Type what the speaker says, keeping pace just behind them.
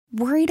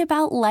Worried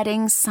about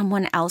letting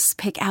someone else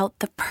pick out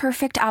the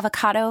perfect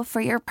avocado for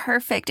your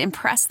perfect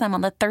impress them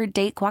on the third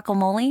date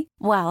guacamole?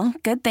 Well,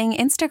 good thing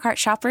Instacart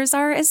shoppers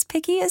are as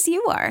picky as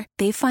you are.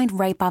 They find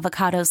ripe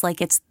avocados like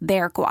it's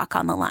their guac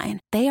on the line.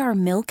 They are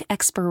milk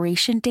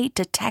expiration date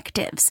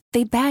detectives.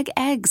 They bag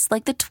eggs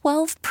like the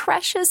 12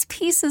 precious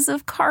pieces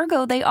of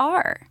cargo they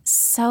are.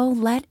 So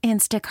let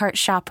Instacart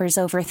shoppers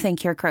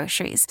overthink your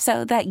groceries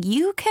so that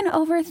you can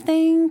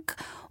overthink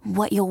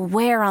what you'll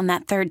wear on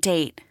that third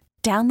date.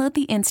 Download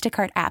the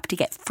Instacart app to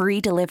get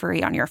free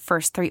delivery on your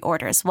first 3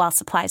 orders while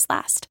supplies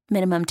last.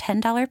 Minimum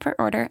 $10 per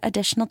order.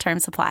 Additional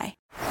terms apply.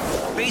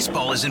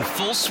 Baseball is in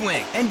full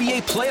swing.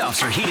 NBA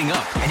playoffs are heating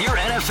up, and your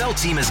NFL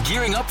team is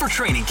gearing up for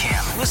training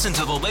camp. Listen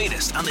to the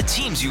latest on the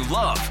teams you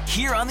love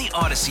here on the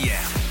Odyssey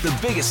app. The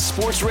biggest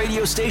sports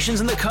radio stations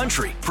in the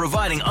country,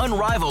 providing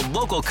unrivaled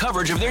local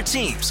coverage of their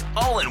teams,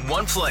 all in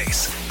one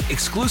place.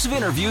 Exclusive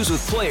interviews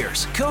with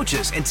players,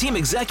 coaches, and team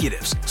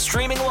executives,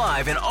 streaming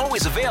live and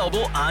always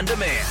available on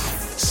demand.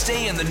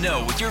 Stay in the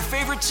know with your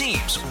favorite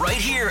teams right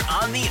here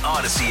on the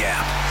Odyssey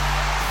app.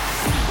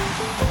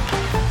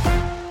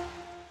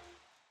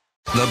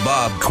 The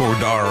Bob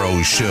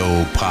Cordaro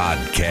Show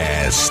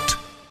podcast.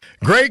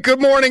 Great.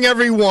 Good morning,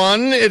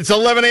 everyone. It's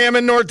 11 a.m.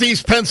 in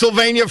Northeast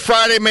Pennsylvania,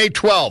 Friday, May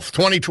 12th,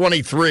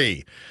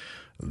 2023.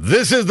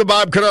 This is the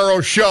Bob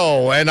Cordaro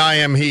Show, and I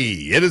am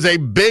he. It is a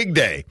big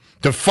day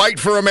to fight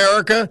for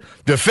America,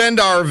 defend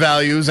our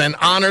values, and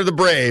honor the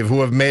brave who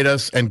have made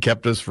us and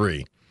kept us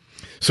free.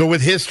 So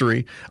with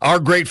history, our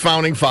great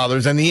founding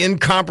fathers, and the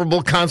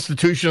incomparable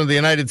Constitution of the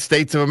United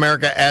States of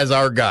America as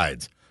our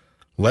guides,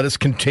 let us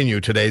continue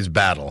today's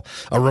battle.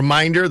 A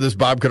reminder, this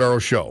Bob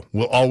Cordaro Show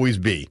will always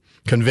be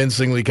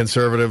convincingly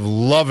conservative,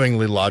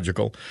 lovingly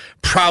logical,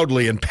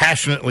 proudly and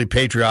passionately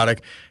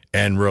patriotic,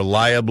 and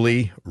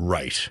reliably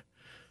right.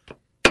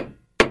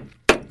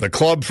 The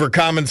Club for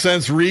Common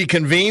Sense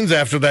reconvenes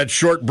after that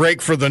short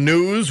break for the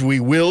news.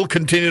 We will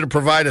continue to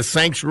provide a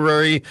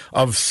sanctuary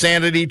of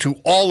sanity to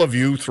all of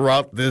you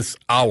throughout this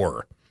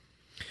hour.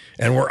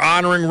 And we're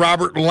honoring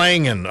Robert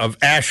Langan of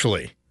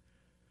Ashley,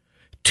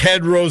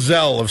 Ted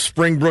Roselle of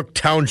Springbrook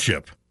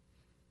Township,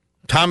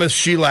 Thomas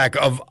Sheilak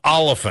of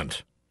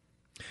Oliphant,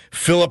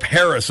 Philip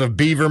Harris of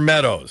Beaver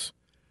Meadows,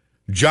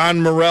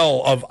 John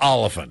Morell of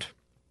Oliphant,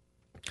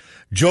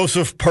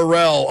 Joseph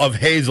Perel of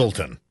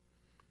Hazleton,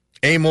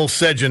 Emil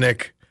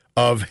Sejenik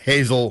of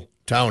Hazel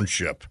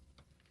Township.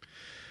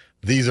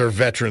 These are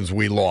veterans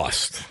we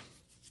lost,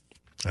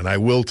 and I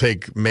will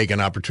make an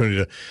opportunity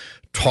to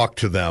talk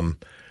to them.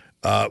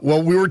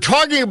 We were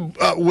talking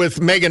with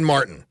Megan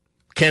Martin,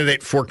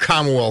 candidate for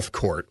Commonwealth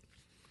Court.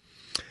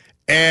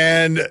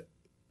 And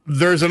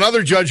there's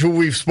another judge who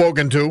we've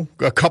spoken to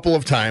a couple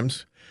of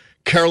times,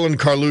 Carolyn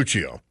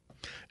Carluccio.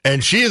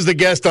 And she is the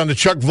guest on the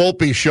Chuck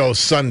Volpe show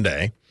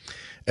Sunday.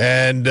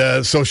 And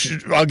so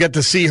I'll get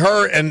to see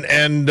her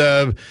and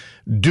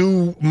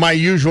do my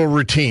usual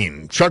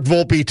routine. Chuck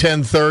Volpe,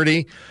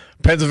 10:30,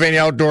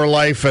 Pennsylvania Outdoor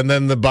Life, and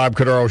then the Bob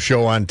Cordaro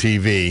show on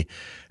TV.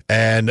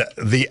 And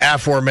the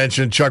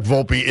aforementioned Chuck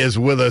Volpe is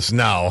with us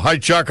now. Hi,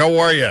 Chuck. How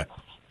are you?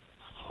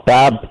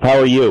 Bob, how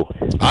are you?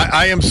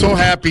 I am so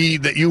happy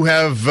that you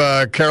have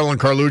Carolyn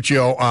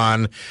Carluccio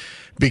on,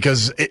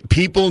 because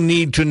people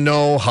need to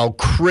know how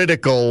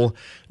critical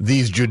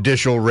these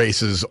judicial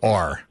races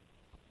are.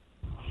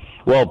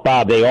 Well,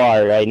 Bob, they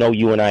are. I know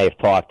you and I have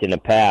talked in the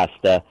past.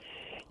 I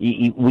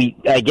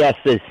guess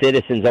as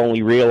citizens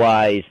only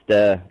realized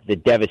the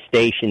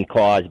devastation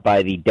caused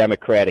by the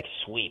Democratic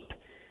sweep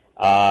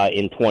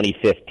in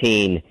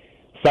 2015,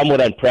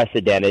 somewhat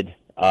unprecedented,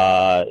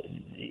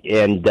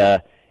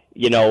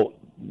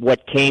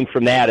 what came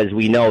from that, as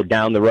we know,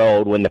 down the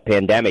road when the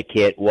pandemic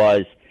hit,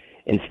 was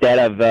instead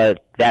of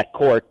that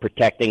court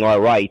protecting our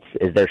rights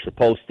as they're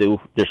supposed to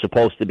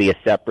be a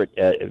separate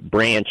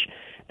branch,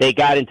 they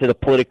got into the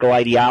political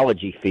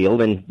ideology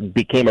field and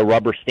became a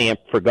rubber stamp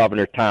for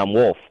Governor Tom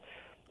Wolf.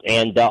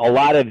 And a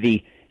lot of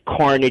the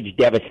carnage,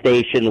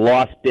 devastation,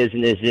 lost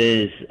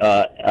businesses,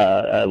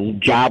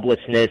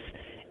 joblessness,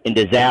 and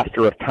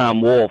disaster of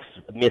Tom Wolf's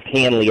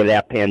mishandling of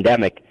that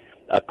pandemic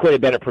could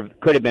have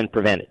been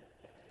prevented.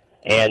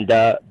 And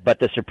but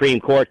the Supreme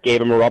Court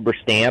gave him a rubber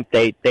stamp.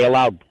 They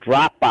allowed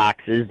drop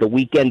boxes the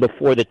weekend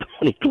before the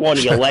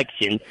 2020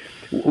 election,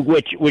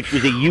 which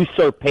was a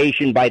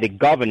usurpation by the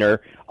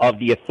governor of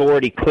the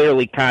authority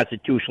clearly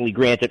constitutionally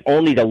granted.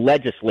 Only the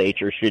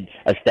legislature should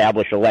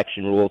establish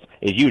election rules,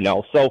 as you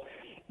know. So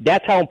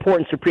that's how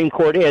important Supreme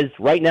Court is.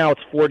 Right now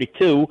it's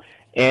 4-2,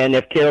 and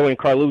if Carolyn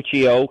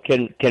Carluccio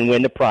can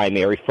win the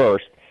primary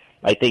first,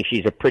 I think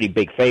she's a pretty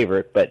big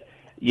favorite, but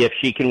if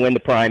she can win the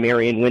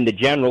primary and win the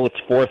general, it's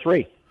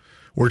 4-3.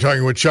 We're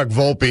talking with Chuck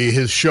Volpe.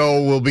 His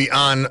show will be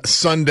on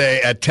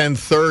Sunday at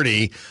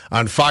 10:30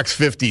 on Fox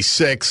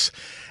 56.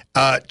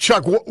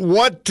 Chuck,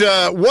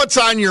 what's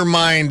on your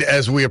mind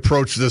as we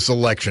approach this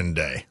election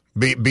day,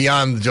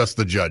 beyond just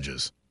the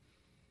judges?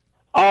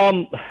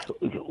 They're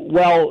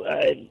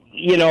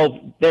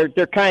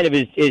kind of,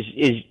 as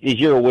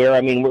you're aware,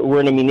 I mean, we're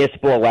in a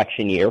municipal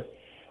election year.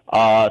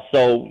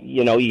 So,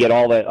 you get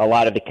a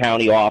lot of the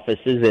county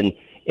offices, and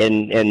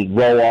in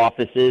row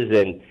offices,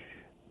 and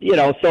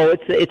so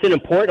it's an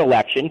important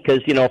election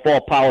because if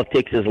all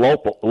politics is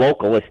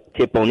local, as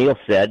Tip O'Neill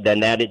said, then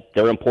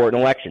they're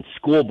important elections.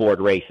 School board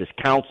races,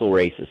 council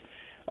races.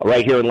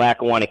 Right here in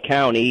Lackawanna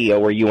County,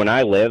 where you and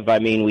I live, I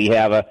mean, we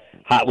have a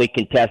hotly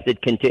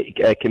contested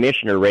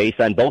commissioner race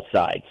on both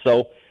sides.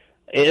 So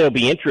it'll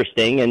be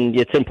interesting, and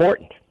it's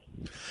important.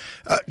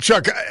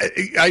 Chuck,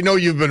 I know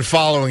you've been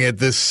following it,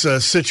 this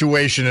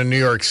situation in New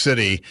York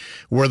City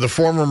where the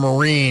former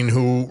Marine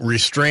who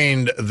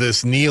restrained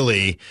this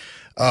Neely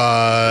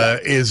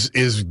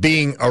is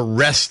being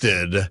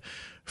arrested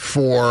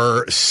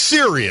for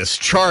serious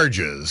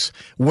charges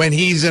when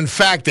he's in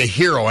fact a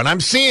hero. And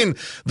I'm seeing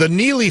the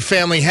Neely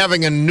family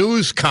having a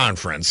news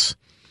conference.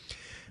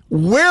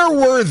 Where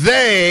were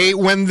they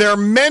when their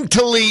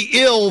mentally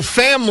ill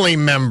family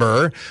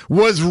member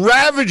was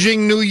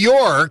ravaging New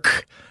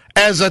York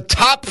as a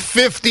top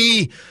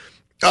 50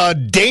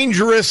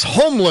 dangerous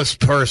homeless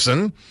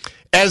person,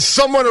 as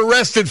someone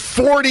arrested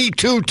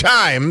 42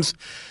 times?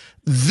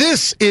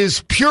 This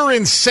is pure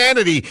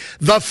insanity.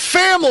 The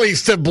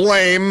family's to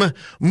blame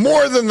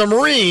more than the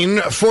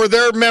Marine for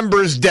their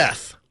member's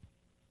death.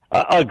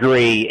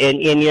 Agree.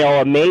 And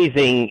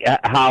amazing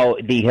how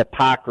the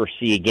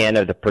hypocrisy, again,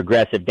 of the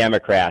progressive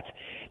Democrats.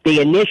 They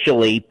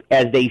initially,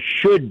 as they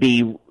should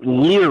be,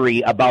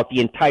 leery about the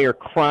entire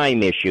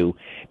crime issue.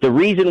 The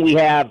reason we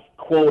have,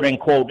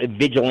 quote-unquote,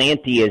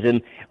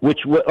 vigilantism, which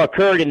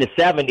occurred in the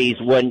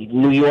 70s when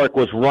New York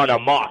was run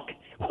amok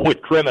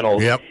with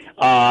criminals. Yep.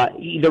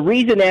 The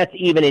reason that's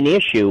even an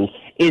issue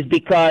is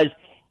because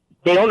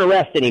they don't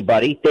arrest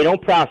anybody. They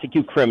don't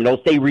prosecute criminals.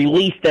 They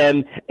release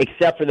them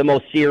except for the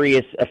most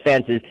serious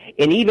offenses.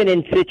 And even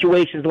in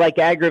situations like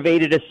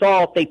aggravated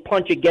assault, they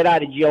punch a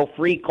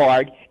get-out-of-jail-free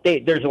card.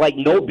 There's like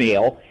no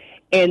bail.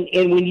 And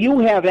when you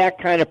have that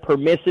kind of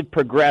permissive,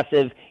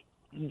 progressive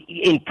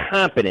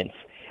incompetence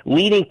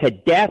leading to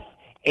death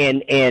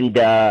and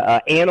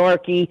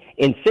anarchy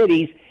in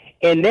cities,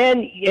 and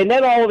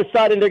then all of a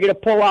sudden they're going to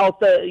pull out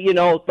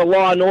the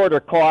law and order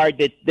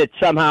card that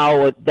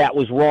somehow that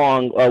was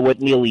wrong what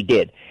Neely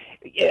did.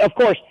 Of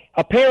course,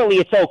 apparently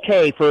it's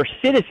okay for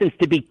citizens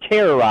to be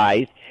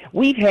terrorized.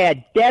 We've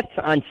had deaths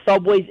on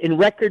subways in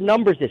record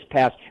numbers this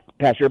past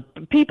year.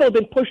 People have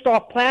been pushed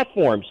off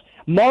platforms,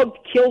 mugged,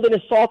 killed, and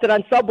assaulted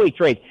on subway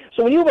trains.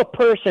 So when you have a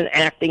person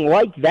acting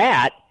like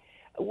that,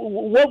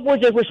 what was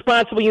a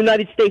responsible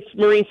United States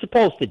Marine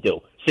supposed to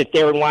do? Sit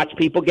there and watch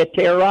people get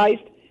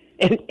terrorized?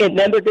 And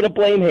then they're going to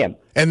blame him.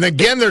 And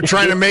again, they're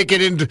trying to make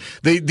it into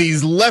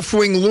these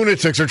left-wing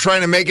lunatics are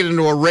trying to make it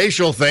into a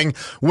racial thing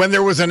when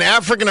there was an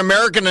African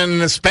American and an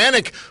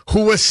Hispanic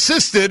who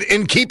assisted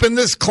in keeping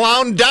this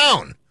clown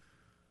down.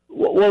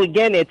 Well,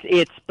 again,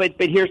 but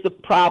here's the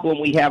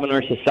problem we have in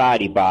our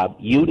society, Bob.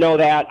 You know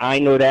that, I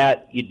know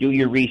that. You do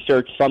your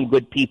research. Some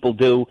good people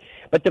do.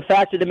 But the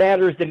fact of the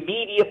matter is, the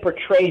media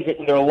portrays it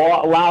in their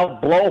loud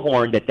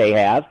blowhorn that they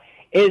have.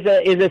 Is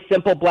a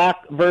simple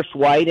black versus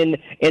white, and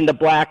the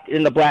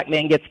black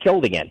man gets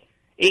killed again.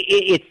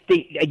 It's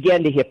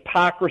the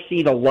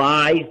hypocrisy, the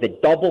lies, the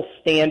double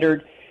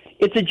standard.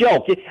 It's a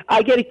joke.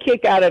 I get a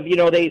kick out of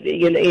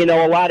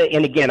a lot of,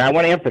 and again, I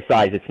want to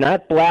emphasize, it's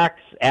not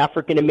blacks,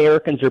 African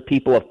Americans, or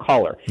people of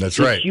color. That's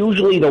right. It's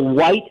usually the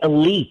white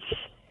elites,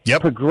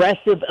 yep,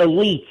 progressive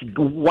elites,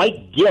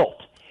 white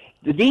guilt.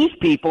 These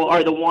people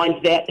are the ones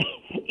that,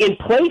 in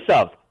place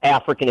of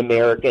African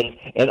Americans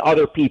and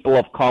other people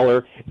of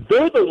color,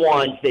 they're the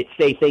ones that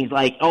say things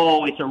like,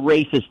 oh, it's a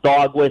racist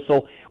dog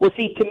whistle. Well,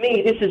 see, to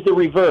me, this is the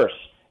reverse.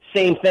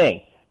 Same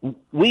thing.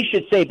 We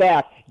should say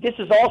back, this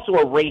is also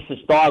a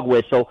racist dog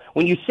whistle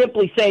when you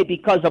simply say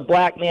because a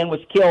black man was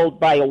killed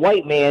by a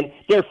white man,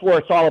 therefore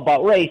it's all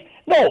about race.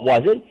 No, it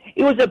wasn't.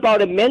 It was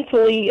about a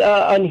mentally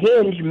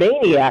unhinged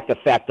maniac,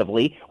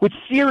 effectively, with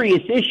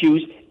serious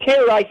issues,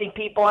 terrorizing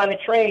people on a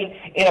train,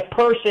 and a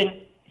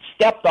person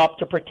stepped up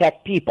to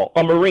protect people,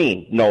 a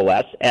Marine, no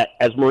less,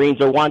 as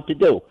Marines are wont to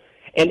do.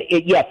 And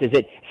yes, is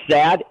it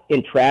sad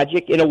and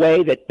tragic in a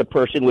way that the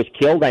person was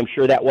killed? I'm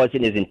sure that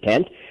wasn't his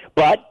intent.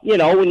 But,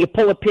 when you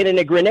pull a pin in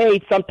a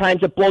grenade,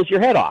 sometimes it blows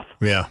your head off.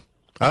 Yeah.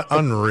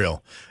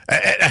 Unreal.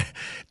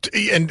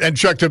 And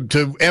Chuck,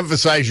 to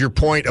emphasize your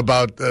point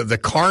about the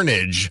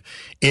carnage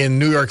in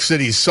New York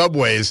City's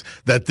subways,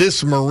 that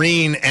this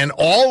Marine and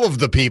all of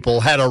the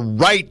people had a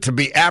right to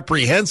be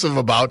apprehensive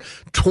about,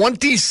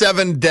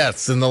 27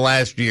 deaths in the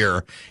last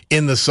year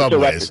in the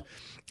subways.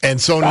 And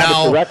so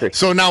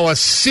now a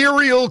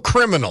serial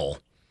criminal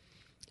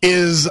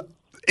is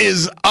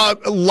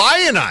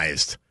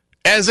lionized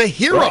as a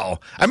hero. Right.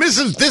 I mean,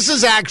 this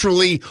is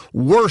actually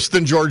worse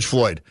than George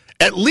Floyd.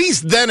 At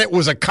least then it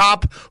was a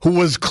cop who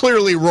was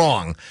clearly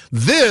wrong.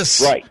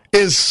 This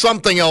is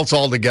something else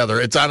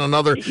altogether. It's on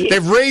another.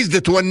 They've raised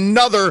it to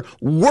another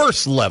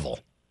worse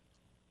level.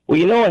 Well,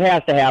 you know what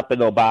has to happen,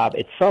 though, Bob.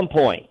 At some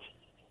point,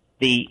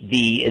 the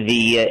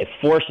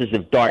forces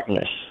of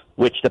darkness,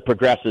 which the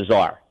progressives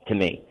are, to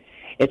me,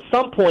 at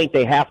some point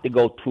they have to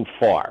go too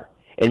far.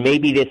 And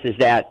maybe this is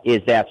that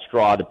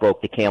straw that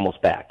broke the camel's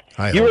back.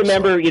 You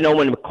remember,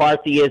 when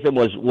McCarthyism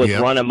was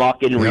run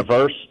amok in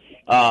reverse?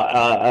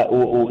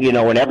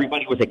 when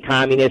everybody was a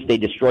communist, they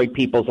destroyed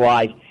people's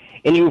lives.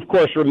 And you, of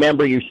course,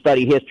 remember, you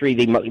study history,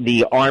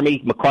 the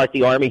Army,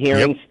 McCarthy Army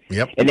hearings,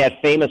 Yep. And that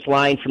famous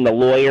line from the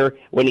lawyer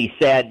when he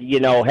said,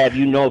 have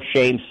you no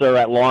shame, sir,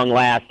 at long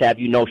last, have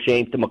you no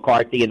shame to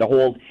McCarthy, and the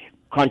whole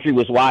country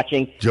was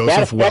watching.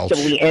 Joseph that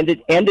effectively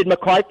ended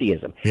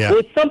McCarthyism. Yeah. Well,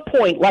 at some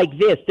point like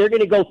this, they're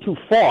going to go too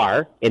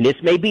far, and this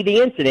may be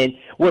the incident,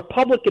 where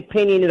public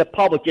opinion in the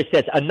public just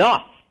says,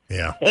 enough.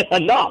 Yeah.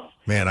 Enough.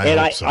 Man,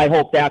 I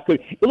hope that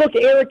could. Look,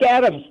 Eric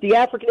Adams, the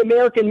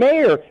African-American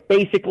mayor,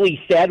 basically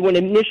said when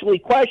initially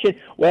questioned,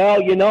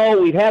 well,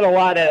 we've had a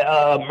lot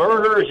of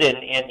murders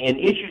and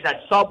issues on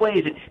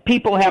subways, and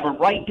people have a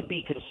right to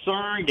be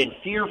concerned and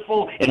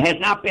fearful, and has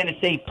not been a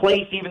safe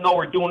place, even though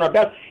we're doing our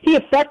best. He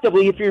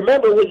effectively, if you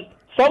remember, was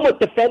somewhat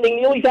defending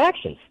Neely's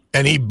actions.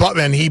 And he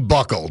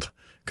buckled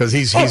because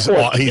he's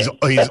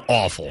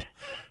awful.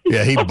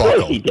 Yeah, he buckled. Of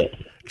course he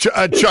did.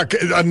 Chuck,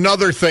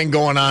 another thing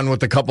going on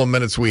with the couple of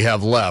minutes we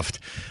have left,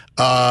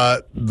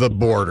 the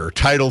border,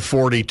 Title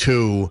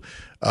 42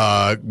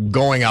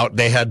 going out.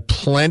 They had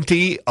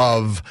plenty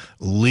of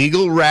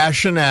legal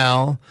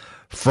rationale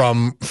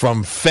from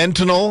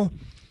fentanyl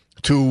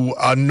to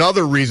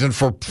another reason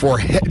for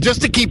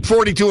just to keep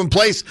 42 in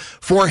place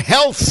for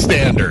health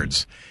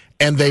standards,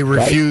 and they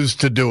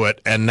refused to do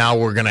it. And now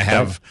we're going to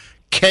have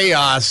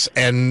chaos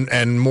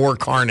and more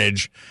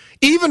carnage,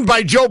 even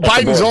by Joe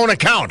Biden's own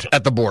account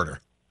at the border.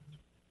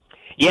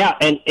 Yeah,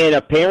 and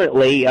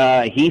apparently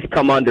he's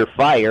come under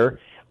fire,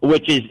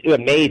 which is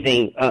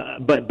amazing.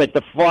 But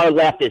the far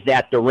left is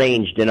that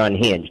deranged and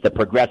unhinged, the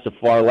progressive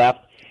far left.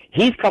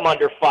 He's come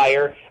under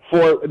fire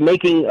for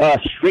making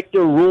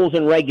stricter rules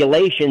and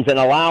regulations and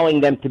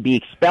allowing them to be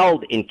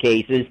expelled in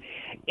cases.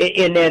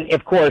 And then,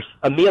 of course,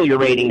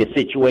 ameliorating the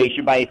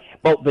situation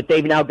but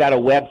they've now got a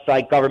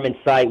website, government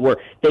site, where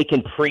they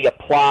can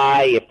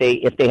pre-apply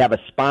if they have a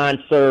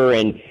sponsor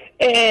and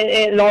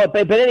all.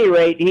 But at any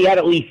rate, he had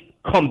at least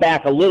come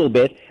back a little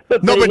bit.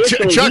 But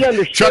initially, he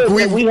understood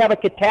that we have a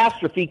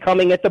catastrophe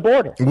coming at the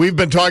border. We've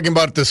been talking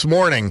about it this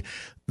morning.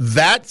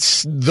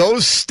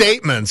 Those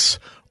statements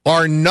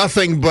are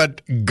nothing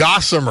but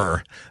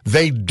gossamer.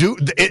 They're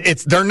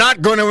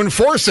not going to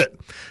enforce it.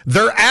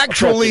 They're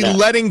actually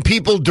letting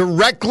people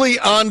directly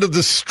onto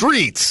the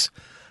streets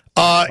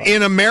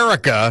in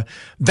America.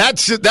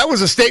 That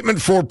was a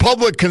statement for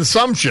public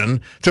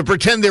consumption to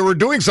pretend they were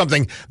doing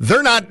something.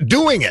 They're not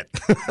doing it.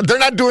 They're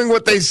not doing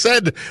what they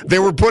said they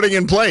were putting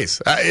in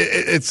place.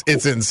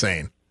 It's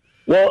insane.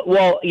 Well,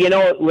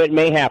 what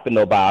may happen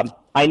though, Bob.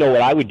 I know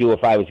what I would do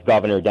if I was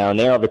governor down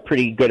there. I have a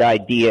pretty good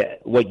idea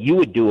what you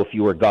would do if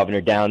you were governor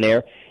down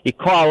there. You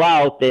call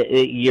out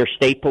your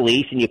state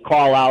police and you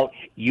call out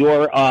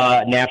your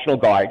National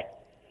Guard,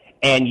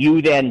 and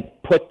you then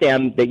put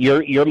them,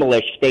 your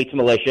militia, state's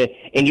militia,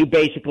 and you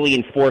basically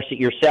enforce it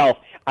yourself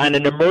on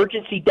an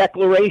emergency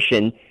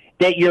declaration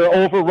that you're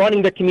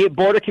overrunning the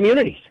border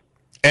communities.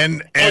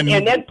 And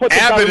then put the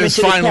Abbott is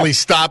finally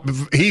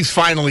He's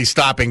finally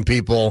stopping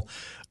people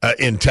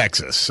in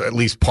Texas, at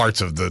least parts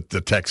of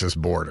the Texas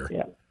border.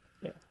 Yeah.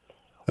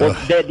 Well,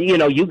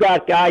 you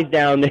got guys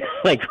down there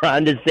like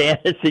Ron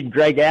DeSantis and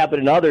Greg Abbott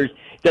and others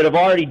that have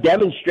already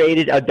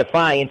demonstrated a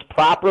defiance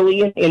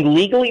properly and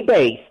legally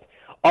based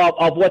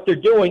of what they're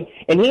doing.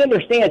 And he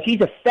understands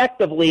he's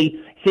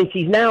effectively, since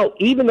he's now,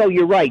 even though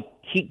you're right,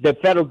 the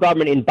federal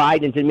government in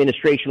Biden's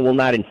administration will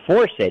not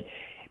enforce it,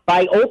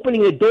 by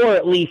opening the door,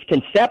 at least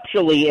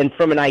conceptually and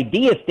from an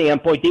idea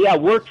standpoint,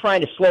 we're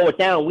trying to slow it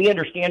down. We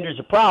understand there's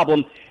a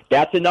problem.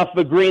 That's enough of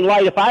a green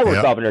light if I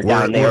were governor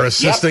down there. We're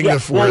assisting the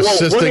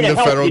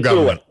federal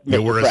government.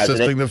 We're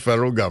assisting the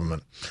federal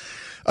government.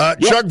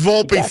 Chuck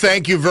Volpe,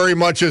 Thank you very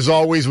much as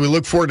always. We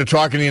look forward to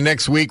talking to you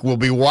next week. We'll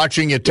be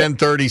watching at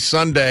 10:30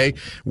 Sunday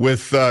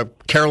with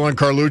Carolyn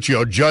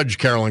Carluccio, Judge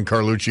Carolyn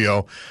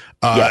Carluccio,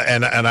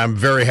 and I'm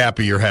very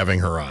happy you're having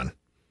her on.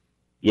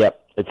 Yep.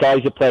 It's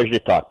always a pleasure to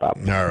talk, Bob.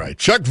 All right.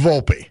 Chuck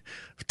Volpe,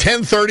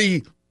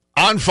 10:30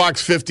 on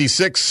Fox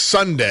 56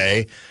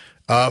 Sunday,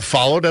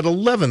 followed at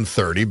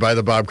 11:30 by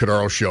the Bob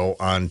Cordaro Show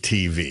on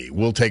TV.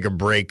 We'll take a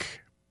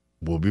break.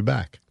 We'll be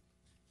back.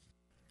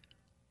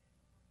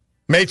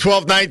 May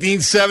 12,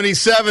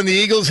 1977, the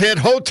Eagles hit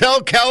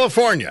Hotel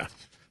California,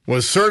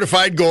 was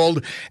certified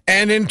gold,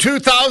 and in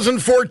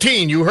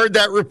 2014, you heard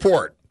that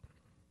report.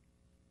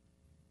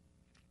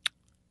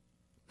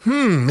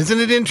 Isn't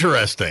it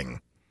interesting?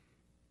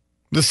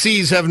 The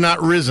seas have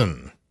not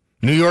risen.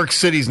 New York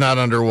City's not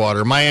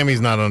underwater.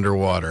 Miami's not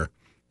underwater.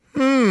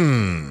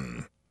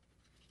 Maybe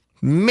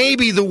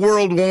the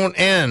world won't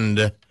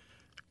end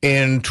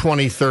in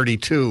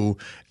 2032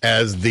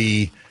 as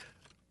the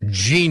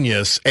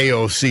genius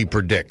AOC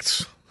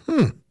predicts.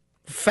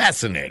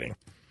 Fascinating.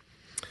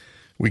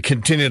 We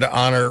continue to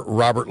honor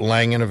Robert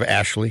Langan of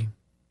Ashley,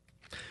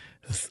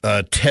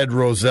 Ted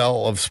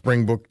Roselle of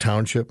Springbrook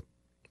Township,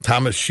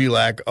 Thomas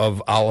Sheilak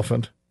of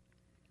Oliphant,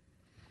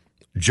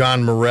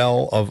 John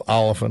Morrell of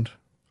Oliphant,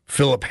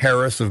 Philip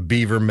Harris of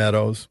Beaver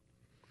Meadows,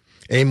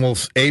 Emil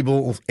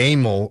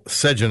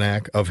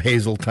Sejenak of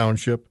Hazel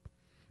Township,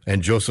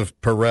 and Joseph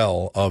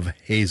Perel of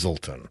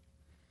Hazleton.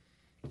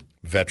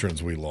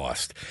 Veterans we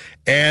lost.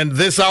 And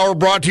this hour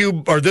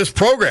this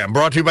program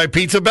brought to you by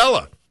Pizza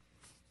Bella.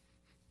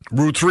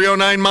 Route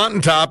 309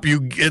 Mountaintop.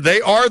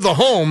 They are the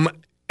home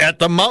at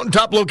the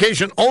Mountaintop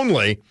location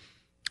only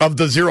of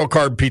the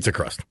zero-carb pizza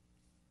crust.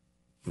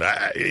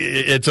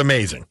 It's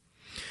amazing.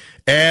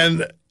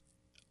 And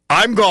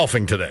I'm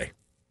golfing today.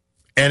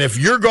 And if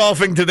you're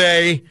golfing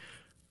today,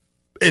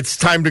 it's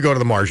time to go to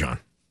the Marjan.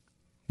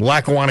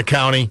 Lackawanna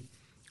County,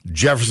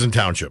 Jefferson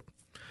Township.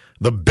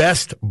 The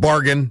best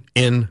bargain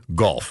in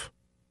golf,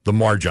 the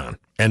Marjan.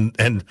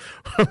 And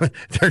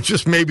they're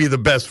just maybe the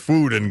best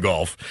food in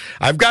golf.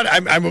 I'm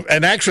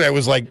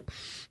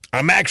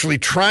actually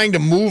trying to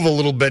move a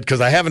little bit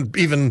because I haven't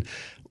even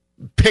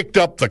picked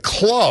up the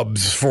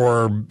clubs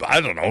for,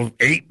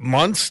 8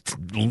 months,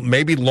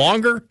 maybe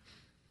longer.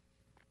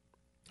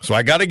 So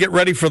I got to get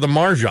ready for the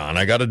Marjan.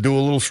 I got to do a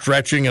little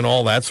stretching and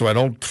all that so I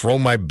don't throw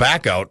my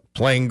back out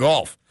playing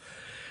golf.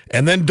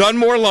 And then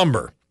Dunmore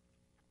Lumber,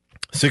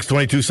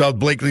 622 South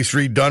Blakely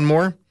Street,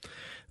 Dunmore.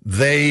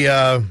 They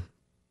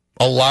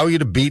allow you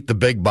to beat the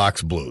big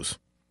box blues.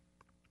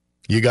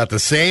 You got the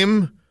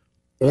same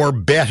or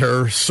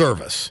better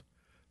service.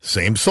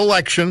 Same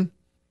selection,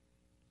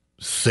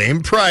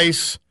 same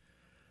price,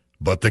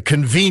 but the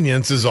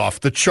convenience is off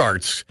the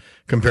charts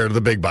compared to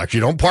the big box. You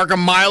don't park a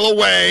mile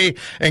away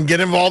and get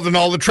involved in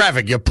all the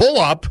traffic. You pull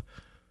up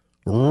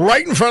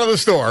right in front of the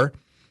store.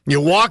 You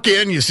walk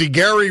in, you see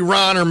Gary,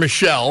 Ron, or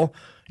Michelle.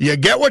 You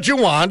get what you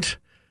want,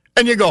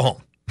 and you go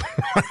home.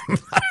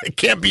 It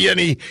can't be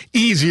any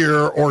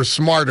easier or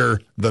smarter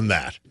than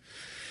that.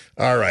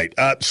 All right.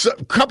 So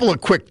a couple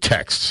of quick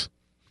texts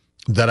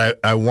that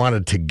I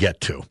wanted to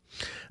get to.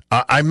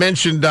 I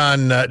mentioned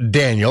on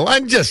Daniel.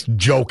 I'm just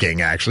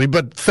joking, actually,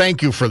 but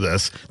thank you for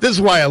this. This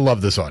is why I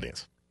love this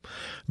audience.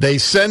 They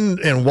send,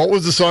 and what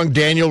was the song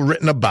Daniel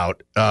written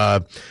about?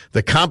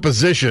 The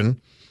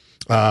composition,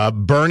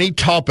 Bernie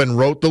Taupin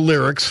wrote the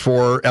lyrics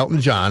for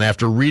Elton John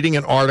after reading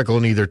an article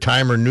in either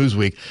Time or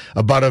Newsweek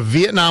about a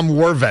Vietnam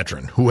War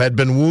veteran who had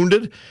been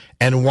wounded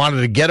and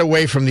wanted to get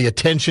away from the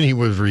attention he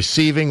was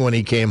receiving when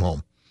he came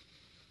home.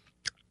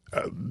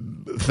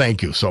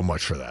 Thank you so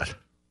much for that.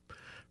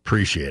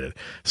 Appreciate it.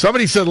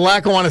 Somebody said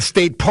Lackawanna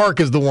State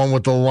Park is the one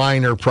with the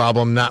liner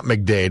problem, not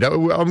McDade.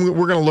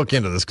 We're going to look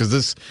into this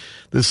because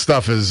this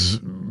stuff is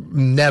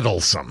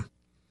nettlesome.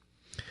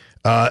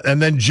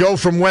 And then Joe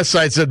from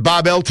Westside said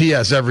Bob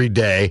LTS every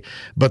day,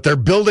 but they're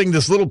building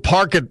this little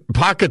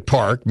pocket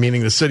park,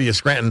 meaning the city of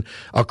Scranton,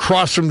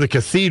 across from the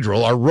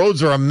cathedral. Our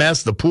roads are a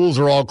mess. The pools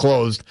are all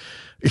closed.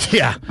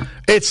 Yeah,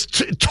 it's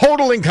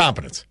total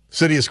incompetence,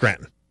 city of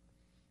Scranton.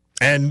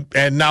 And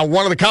now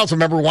one of the council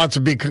members wants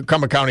to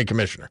become a county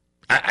commissioner.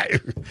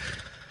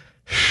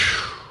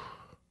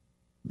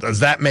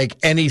 Does that make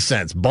any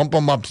sense? Bump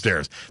them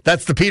upstairs.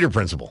 That's the Peter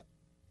principle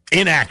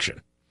in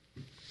action.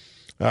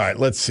 All right,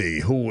 let's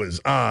see who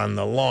was on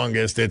the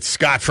longest. It's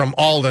Scott from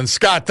Alden.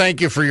 Scott, thank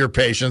you for your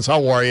patience.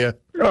 How are you?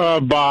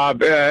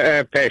 Bob, I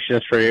have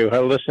patience for you. I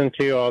listen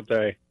to you all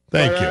day.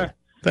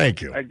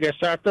 Thank you. I guess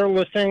after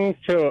listening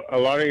to a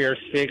lot of your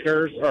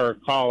speakers or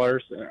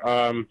callers,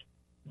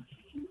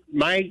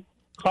 my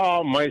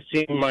call might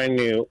seem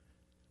minute.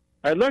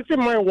 I looked at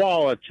my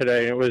wallet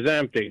today, and it was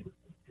empty.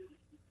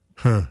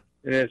 Huh.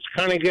 And it's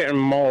kind of getting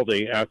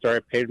moldy after I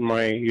paid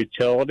my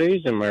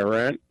utilities and my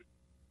rent.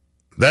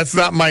 That's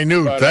not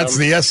minute. But, that's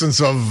the essence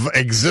of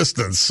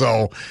existence.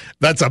 So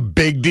that's a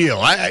big deal.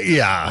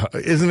 Yeah.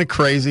 Isn't it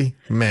crazy?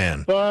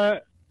 Man.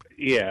 But,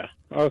 yeah.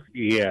 Oh,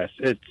 yes,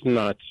 it's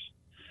nuts.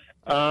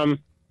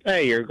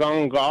 Hey, you're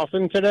going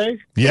golfing today?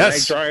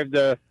 Yes.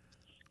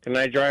 Can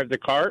I drive the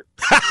cart?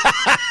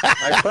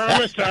 I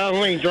promise I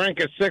only drink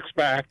a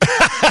six-pack.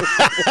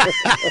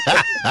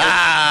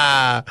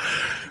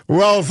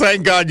 Well,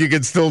 thank God you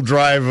can still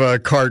drive a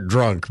cart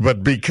drunk,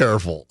 but be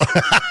careful.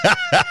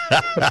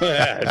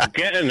 It's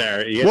getting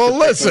there. Well,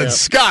 listen,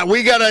 Scott,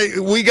 we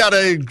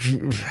gotta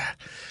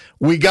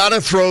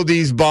throw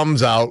these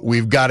bums out.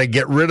 We've got to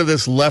get rid of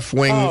this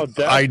left-wing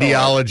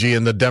ideology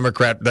in the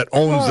Democrat that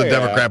owns the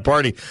Democrat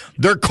Party.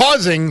 They're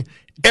causing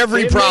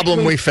every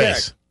problem we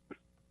face.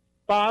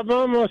 Bob, I'm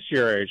almost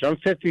your age. I'm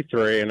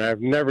 53, and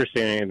I've never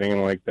seen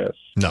anything like this.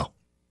 No,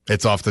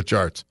 it's off the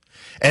charts.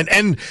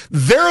 And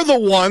they're the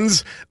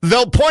ones,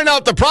 they'll point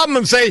out the problem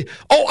and say,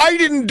 oh, I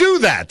didn't do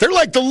that. They're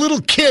like the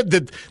little kid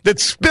that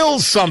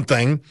spills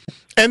something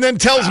and then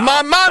tells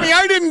Mommy,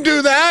 I didn't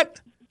do that.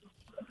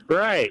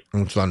 Right.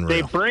 It's unreal.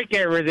 They break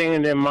everything,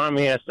 and then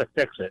Mommy has to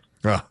fix it.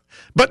 But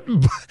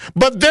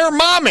they're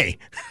Mommy.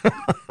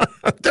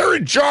 They're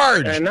in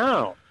charge. I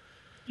know.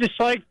 Just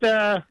like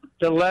the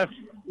left.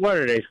 What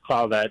do they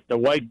call that? The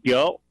white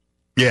guilt?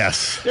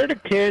 Yes. They're the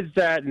kids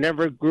that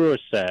never grew a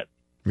set.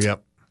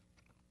 Yep.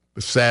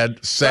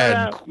 Sad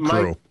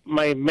crew.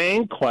 My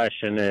main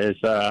question is,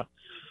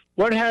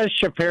 what has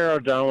Shapiro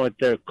done with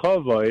the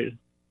COVID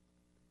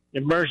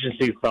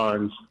emergency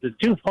funds, the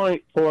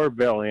 $2.4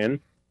 billion?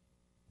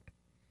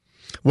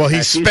 Well,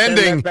 he's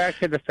spending send that back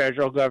to the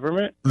federal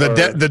government.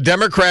 The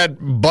Democrat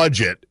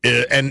budget,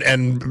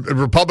 and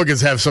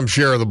Republicans have some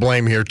share of the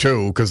blame here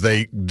too, because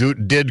they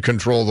did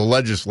control the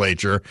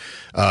legislature.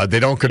 They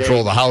don't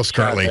control the House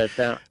currently.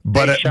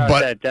 But shot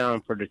that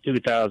down for the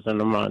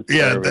 $2,000 a month.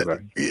 Yeah,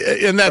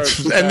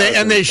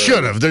 and they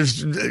should have.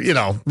 There's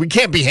we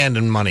can't be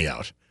handing money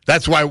out.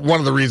 That's why one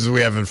of the reasons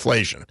we have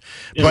inflation.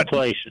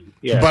 Inflation.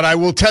 Yeah. But I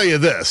will tell you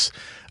this.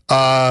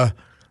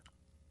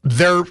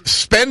 They're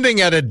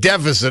spending at a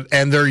deficit,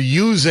 and they're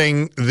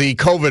using the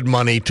COVID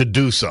money to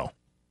do so.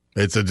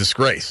 It's a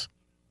disgrace.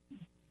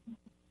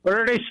 What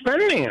are they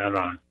spending it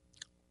on?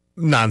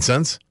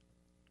 Nonsense.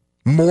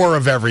 More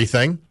of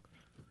everything.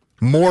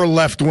 More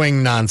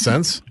left-wing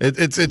nonsense.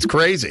 It's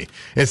crazy.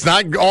 It's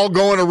not all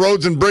going to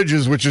roads and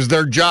bridges, which is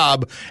their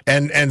job,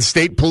 and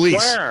state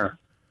police. Where?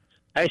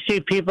 I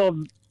see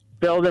people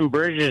building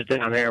bridges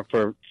down here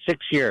for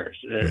 6 years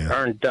that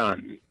aren't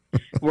done.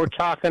 We're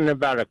talking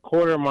about a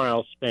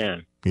quarter-mile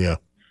span. Yeah.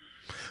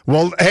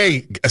 Well,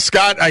 hey,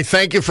 Scott, I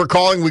thank you for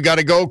calling. We got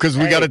to go because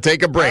we got to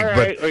take a break. All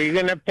right. Are you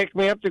going to pick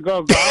me up to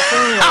go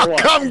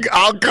golfing?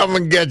 I'll come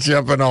and get you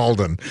up in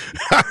Alden.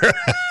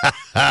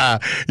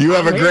 You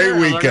have a great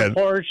weekend.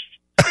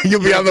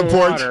 You'll be on the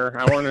porch. Water.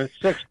 I want a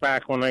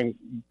six-pack when they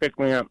pick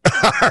me up.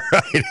 All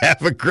right.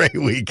 Have a great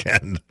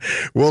weekend.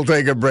 We'll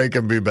take a break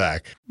and be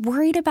back.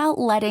 Worried about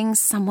letting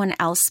someone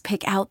else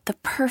pick out the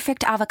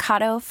perfect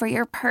avocado for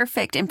your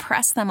perfect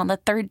impress them on the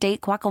third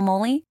date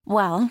guacamole?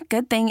 Well,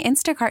 good thing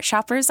Instacart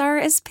shoppers are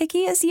as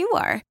picky as you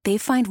are. They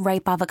find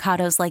ripe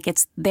avocados like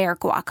it's their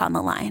guac on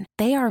the line.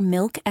 They are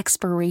milk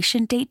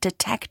expiration date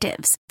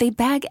detectives. They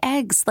bag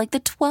eggs like the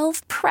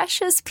 12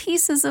 precious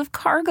pieces of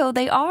cargo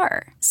they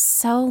are.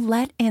 So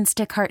let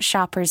Instacart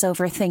shoppers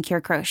overthink your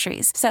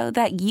groceries so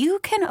that you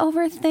can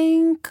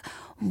overthink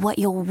what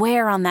you'll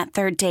wear on that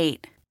third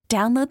date.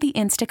 Download the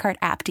Instacart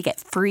app to get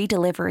free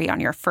delivery on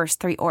your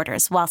first 3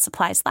 orders while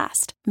supplies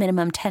last.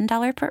 Minimum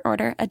 $10 per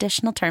order.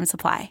 Additional terms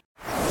apply.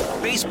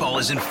 Baseball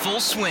is in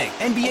full swing.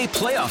 NBA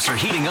playoffs are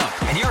heating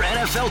up, and your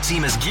NFL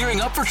team is gearing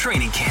up for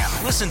training camp.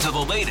 Listen to the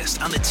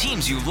latest on the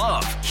teams you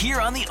love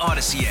here on the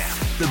Odyssey app.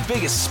 The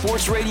biggest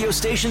sports radio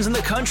stations in the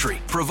country,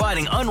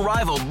 providing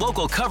unrivaled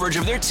local coverage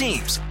of their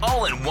teams,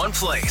 all in one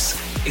place.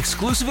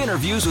 Exclusive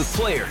interviews with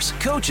players,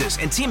 coaches,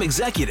 and team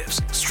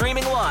executives,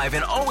 streaming live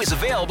and always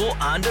available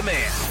on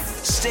demand.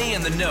 Stay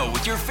in the know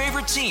with your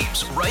favorite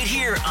teams right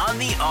here on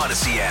the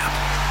Odyssey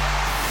app.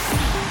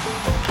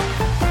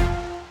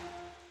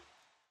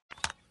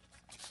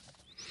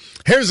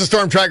 Here's the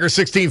Storm Tracker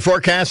 16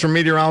 forecast from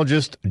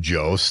meteorologist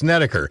Joe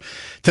Snedeker.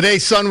 Today,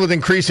 sun with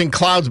increasing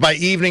clouds by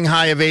evening,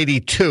 high of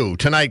 82.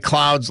 Tonight,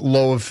 clouds,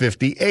 low of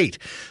 58.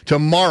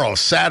 Tomorrow,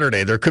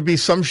 Saturday, there could be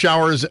some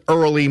showers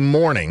early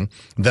morning.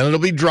 Then it'll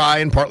be dry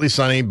and partly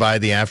sunny by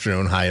the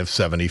afternoon, high of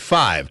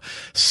 75.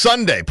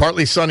 Sunday,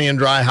 partly sunny and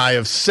dry, high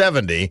of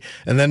 70.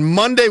 And then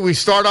Monday, we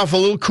start off a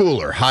little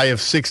cooler, high of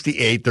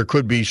 68. There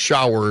could be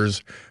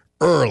showers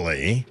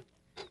early.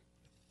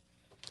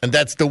 And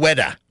that's the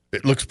weather.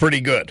 It looks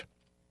pretty good.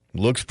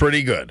 Looks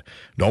pretty good.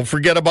 Don't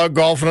forget about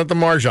golfing at the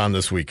Marjan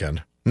this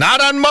weekend. Not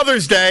on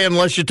Mother's Day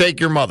unless you take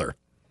your mother.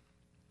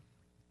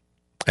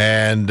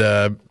 And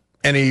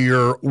any of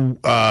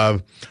your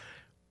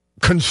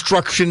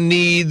construction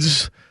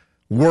needs,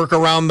 work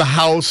around the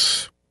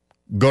house,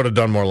 go to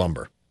Dunmore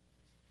Lumber.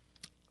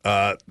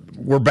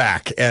 We're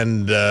back,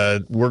 and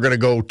we're going to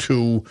go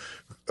to,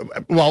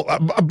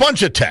 a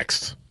bunch of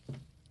texts.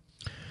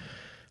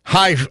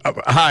 Hi,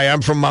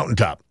 I'm from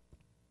Mountaintop.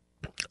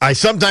 I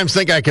sometimes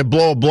think I could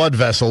blow a blood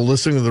vessel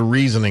listening to the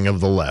reasoning of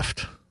the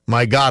left.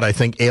 My God, I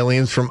think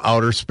aliens from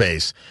outer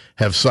space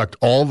have sucked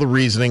all the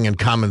reasoning and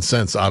common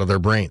sense out of their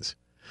brains.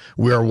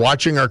 We are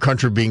watching our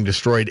country being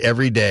destroyed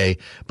every day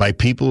by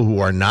people who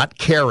are not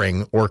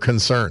caring or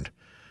concerned.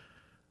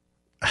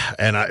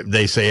 And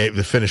they say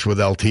they finish with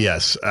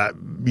LTS.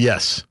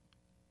 Yes.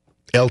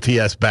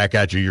 LTS back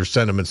at you, your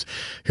sentiments.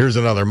 Here's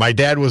another. My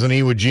dad was an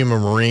Iwo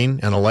Jima Marine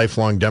and a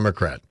lifelong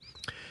Democrat.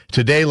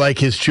 Today, like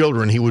his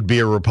children, he would be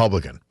a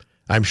Republican.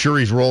 I'm sure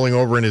he's rolling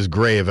over in his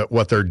grave at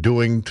what they're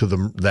doing to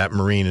that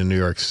Marine in New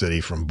York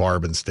City from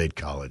Barben State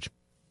College.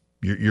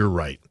 You're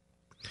right.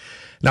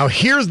 Now,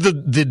 here's the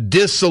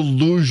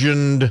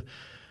disillusioned,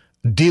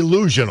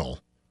 delusional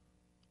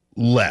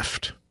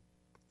left,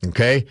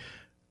 okay?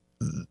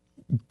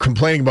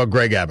 Complaining about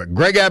Greg Abbott.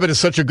 Greg Abbott is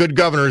such a good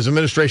governor, his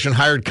administration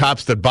hired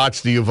cops that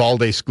botched the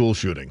Uvalde school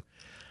shooting.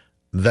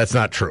 That's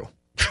not true.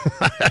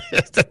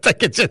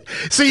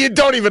 So you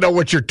don't even know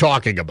what you're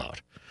talking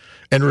about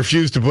and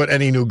refuse to put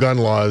any new gun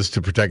laws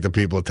to protect the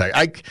people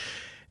attacked.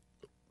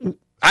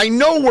 I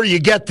know where you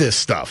get this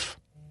stuff.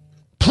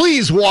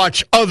 Please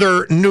watch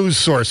other news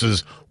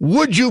sources.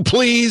 Would you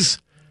please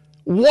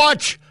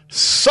watch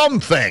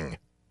something?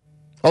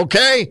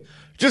 Okay?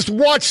 Just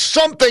watch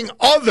something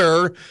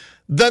other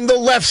than the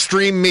left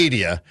stream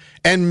media,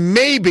 and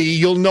maybe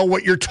you'll know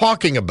what you're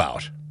talking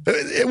about.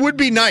 It would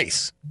be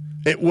nice.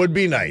 It would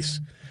be nice.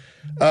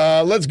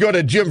 Let's go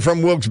to Jim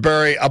from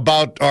Wilkes-Barre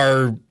about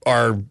our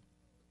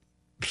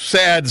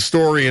sad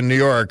story in New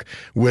York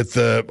with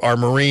our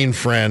Marine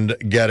friend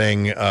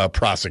getting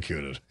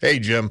prosecuted. Hey,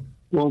 Jim.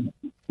 Well,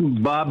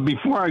 Bob,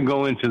 before I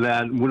go into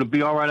that, would it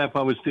be all right if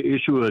I was to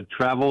issue a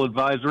travel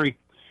advisory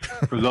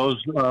for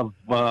those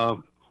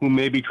who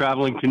may be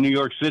traveling to New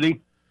York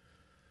City?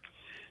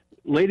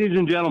 Ladies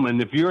and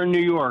gentlemen, if you're in New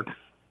York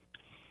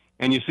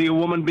and you see a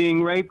woman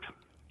being raped,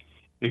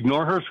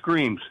 ignore her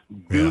screams.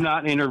 Do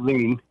not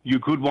intervene. You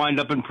could wind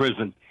up in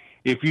prison.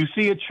 If you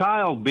see a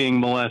child being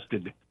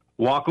molested,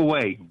 walk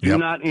away. Do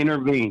not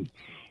intervene.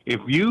 If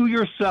you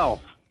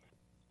yourself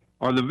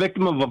are the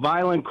victim of a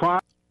violent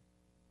crime.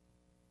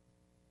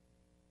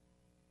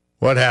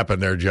 What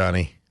happened there,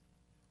 Johnny?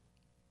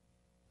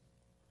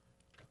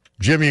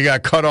 Jim, you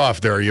got cut off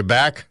there. Are you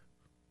back?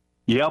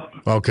 Yep.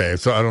 Okay,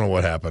 so I don't know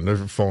what happened. Their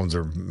phones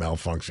are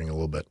malfunctioning a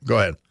little bit. Go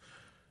ahead.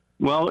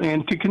 Well,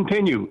 and to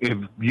continue, if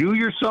you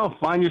yourself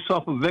find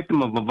yourself a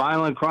victim of a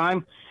violent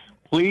crime,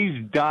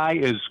 please die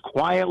as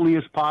quietly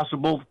as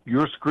possible.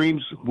 Your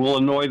screams will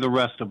annoy the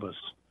rest of us.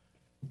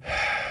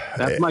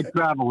 That's my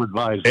travel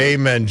advice.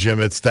 Amen,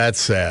 Jim. It's that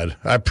sad.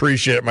 I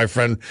appreciate it, my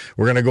friend.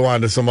 We're going to go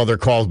on to some other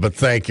calls, but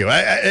thank you.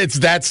 It's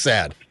that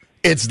sad.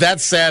 It's that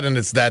sad and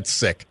it's that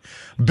sick.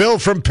 Bill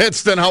from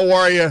Pittston, how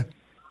are you?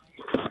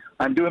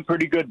 I'm doing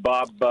pretty good,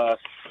 Bob.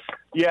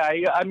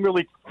 I'm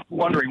really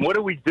wondering, what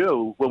do we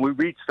do when we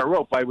reach the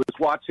rope? I was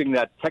watching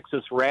that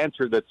Texas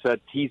rancher that said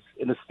he's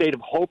in a state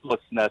of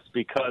hopelessness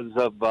because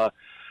of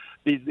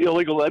these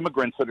illegal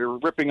immigrants that are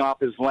ripping off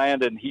his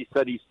land, and he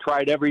said he's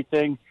tried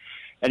everything.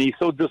 And he's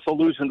so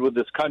disillusioned with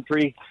this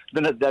country.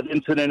 Then that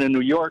incident in New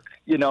York,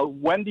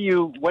 what do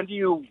you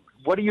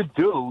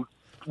do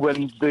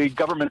when the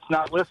government's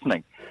not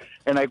listening?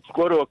 And I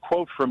go to a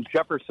quote from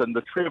Jefferson: "The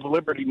tree of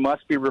liberty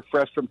must be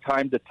refreshed from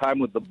time to time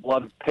with the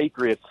blood of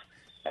patriots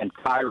and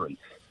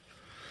tyrants."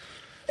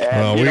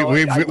 And,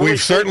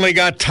 we've certainly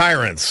got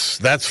tyrants,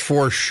 that's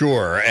for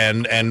sure.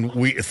 And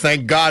we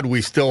thank God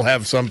we still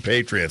have some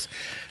patriots.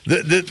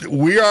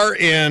 We're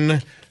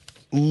in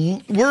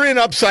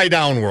upside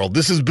down world.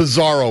 This is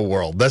bizarro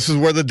world. This is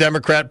where the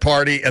Democrat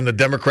Party and the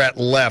Democrat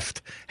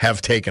left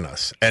have taken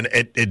us. And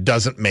it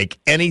doesn't make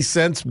any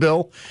sense,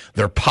 Bill.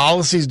 Their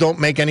policies don't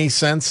make any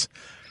sense.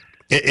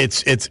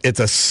 It's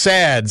a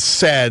sad,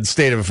 sad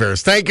state of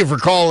affairs. Thank you for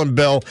calling,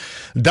 Bill.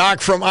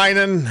 Doc from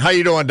Einan, how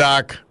you doing,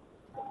 Doc?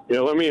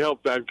 Yeah, let me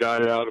help that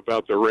guy out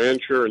about the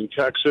rancher in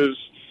Texas.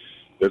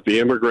 That the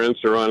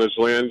immigrants are on his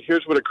land.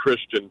 Here's what a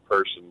Christian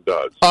person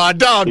does. No.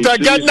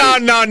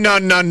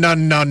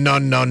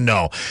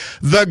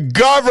 The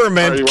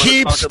government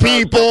keeps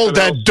people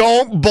that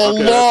don't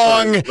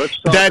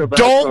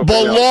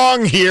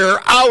belong here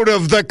out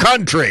of the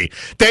country.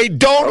 They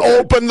don't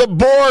open the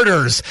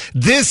borders.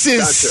 This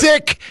is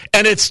sick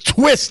and it's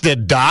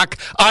twisted, Doc.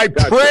 I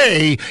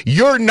pray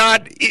you're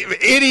not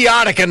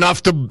idiotic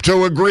enough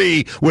to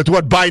agree with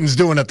what Biden's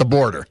doing at the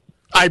border.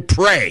 I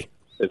pray.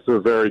 It's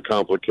a very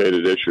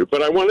complicated issue.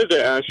 But I wanted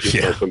to ask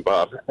you something,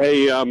 Bob.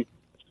 Hey, I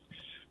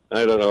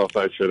don't know if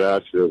I should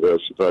ask you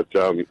this, but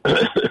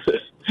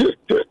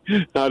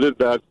how did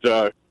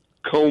that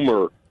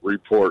Comer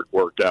report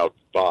work out,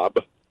 Bob?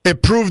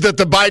 It proved that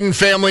the Biden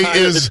family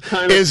is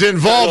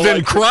involved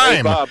in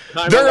crime.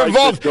 They're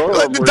involved.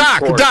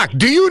 Doc,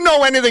 do you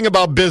know anything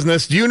about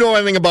business? Do you know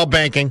anything about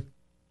banking?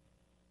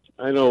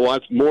 I know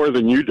lots more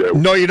than you do.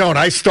 No, you don't.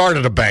 I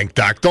started a bank,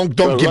 Doc. Don't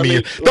try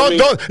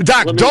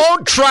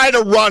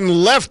to run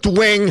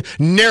left-wing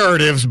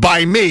narratives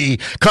by me,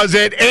 because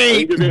it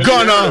ain't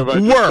gonna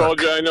work. I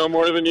told you I know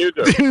more than you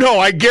do. No,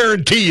 I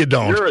guarantee you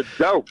don't. You're a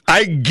dope.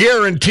 I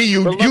guarantee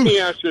you. But let me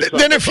ask you something.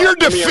 Then if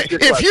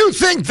you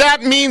think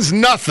that means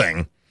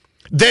nothing,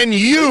 then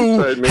you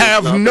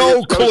have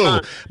no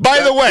clue.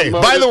 By the way,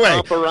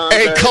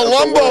 a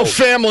Colombo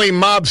family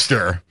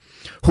mobster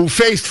who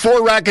faced 4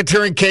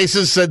 racketeering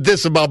cases, said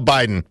this about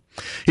Biden.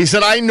 He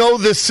said, "I know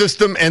this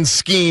system and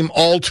scheme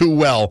all too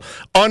well.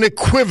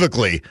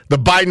 Unequivocally, the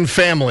Biden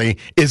family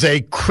is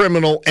a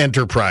criminal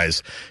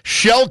enterprise.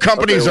 Shell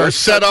companies are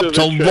set up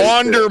to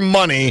launder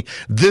money.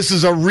 This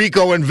is a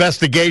RICO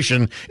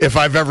investigation, if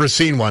I've ever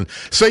seen one."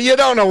 So you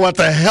don't know what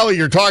the hell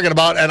you're talking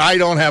about, and I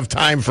don't have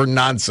time for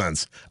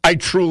nonsense. I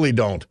truly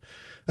don't.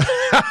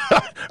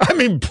 I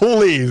mean,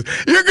 please.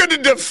 You're going to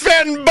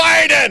defend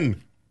Biden.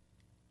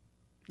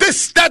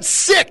 That's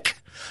sick.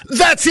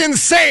 That's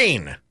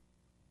insane.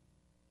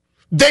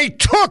 They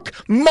took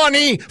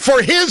money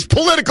for his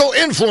political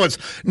influence.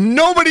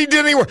 Nobody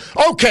did any work.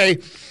 Okay,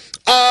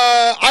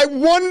 I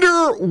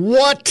wonder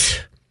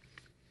what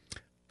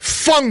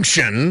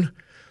function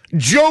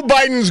Joe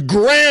Biden's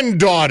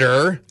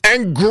granddaughter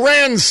and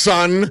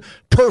grandson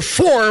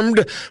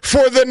performed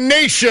for the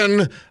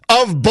nation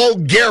of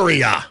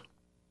Bulgaria.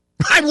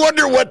 I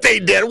wonder what they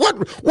did.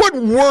 What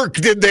work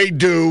did they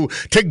do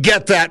to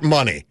get that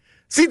money?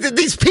 See,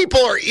 these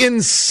people are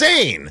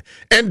insane.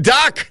 And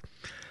Doc,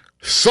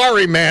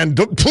 sorry, man,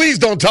 please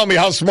don't tell me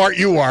how smart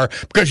you are,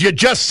 because you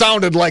just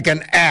sounded like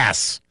an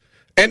ass.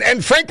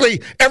 And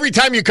frankly, every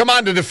time you come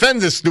on to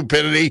defend this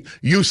stupidity,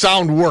 you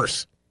sound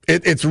worse.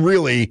 It's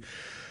really,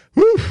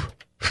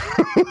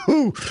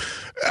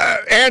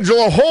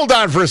 Angela, hold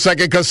on for a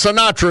second because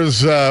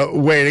Sinatra's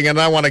waiting, and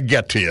I want to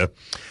get to you.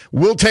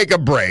 We'll take a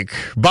break.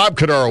 Bob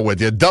Cordaro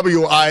with you,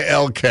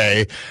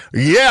 WILK.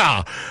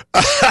 Yeah.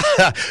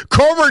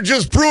 Comer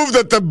just proved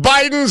that the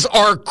Bidens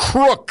are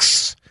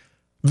crooks,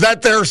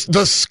 that they're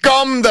the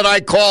scum that I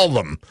call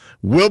them.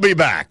 We'll be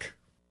back.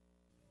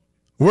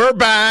 We're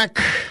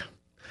back.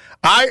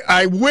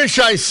 I wish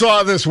I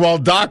saw this while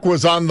Doc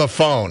was on the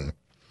phone,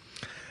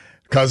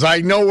 because I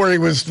know where he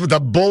was, the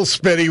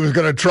bullspit he was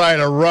going to try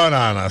to run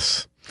on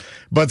us.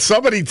 But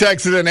somebody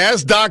texted in,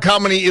 ask Doc how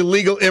many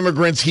illegal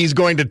immigrants he's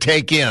going to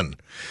take in.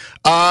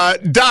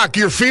 Doc,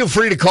 feel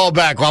free to call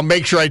back. I'll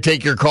make sure I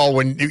take your call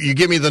when you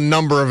give me the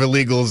number of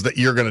illegals that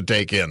you're going to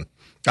take in.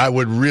 I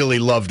would really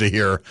love to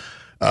hear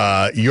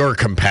your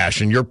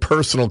compassion, your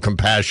personal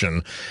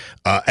compassion,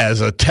 as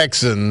a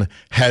Texan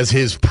has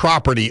his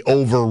property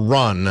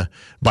overrun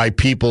by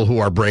people who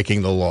are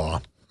breaking the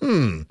law.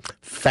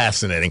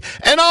 Fascinating.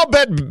 And I'll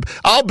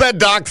bet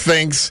Doc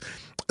thinks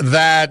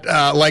that,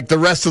 like the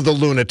rest of the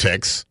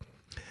lunatics,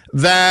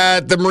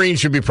 that the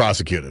Marines should be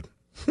prosecuted.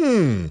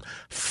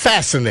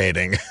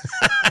 Fascinating.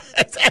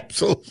 It's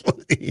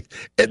absolutely.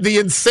 The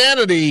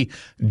insanity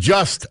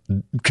just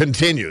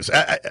continues.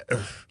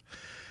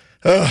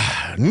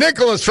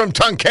 Nicholas from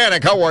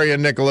Tunkhannock. How are you,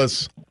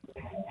 Nicholas?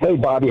 Hey,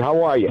 Bobby.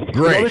 How are you?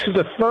 Great. You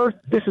know,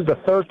 this is the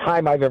third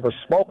time I've ever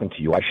spoken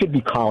to you. I should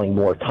be calling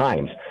more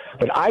times.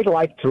 But I'd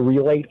like to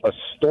relate a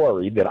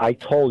story that I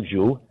told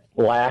you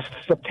last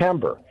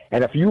September.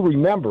 And if you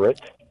remember it,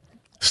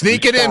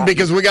 sneak it in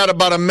because we got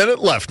about a minute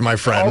left, my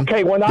friend.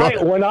 Okay, when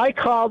I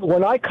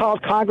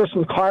called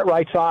Congressman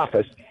Cartwright's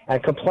office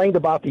and complained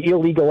about the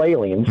illegal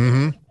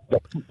aliens,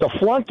 the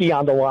flunky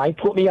on the line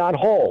put me on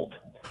hold.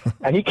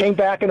 And he came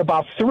back in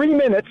about 3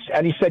 minutes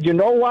and he said, "You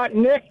know what,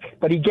 Nick?"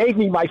 But he gave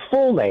me my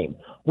full name.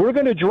 "We're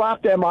going to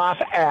drop them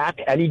off at,"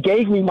 and he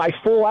gave me my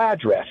full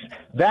address.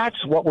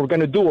 "That's what we're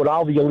going to do with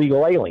all the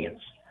illegal aliens."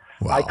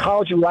 Wow. I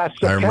called you last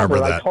September,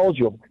 and I told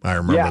you. I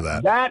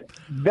remember that.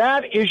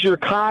 That is your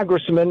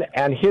congressman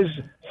and his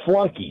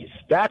flunkies.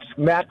 That's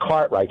Matt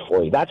Cartwright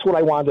for you. That's what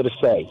I wanted to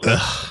say.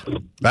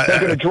 They're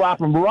going to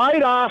drop him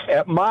right off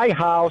at my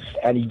house,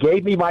 and he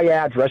gave me my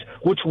address,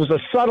 which was a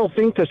subtle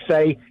thing to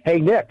say, "Hey,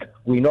 Nick,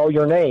 we know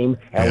your name,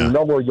 and we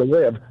know where you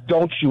live.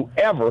 Don't you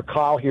ever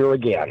call here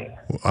again."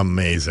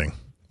 Amazing.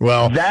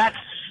 Well, that's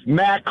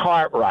Matt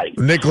Cartwright.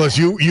 Nicholas,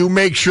 you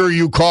make sure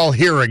you call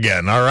here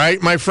again, all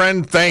right, my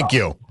friend? Thank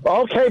you.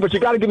 Okay, but you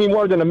got to give me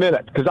more than a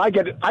minute because I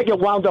get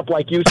wound up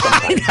like you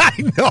sometimes.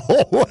 I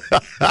know.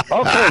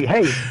 Okay,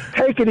 hey,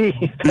 take it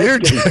easy.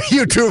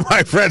 You too,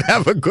 my friend.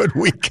 Have a good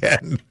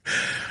weekend.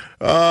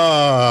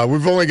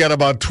 We've only got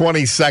about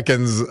 20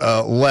 seconds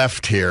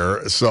left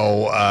here,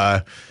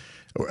 so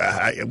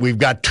we've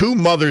got 2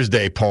 Mother's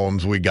Day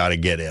poems we got to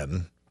get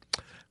in.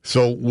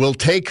 So we'll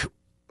take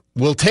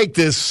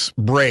this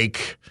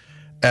break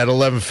at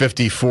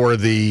 11:50 for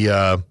the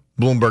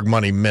Bloomberg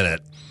Money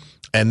Minute.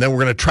 And then we're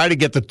going to try to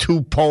get the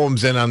 2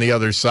 poems in on the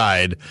other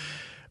side.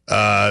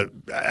 I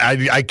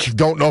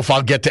don't know if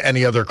I'll get to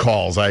any other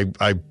calls. I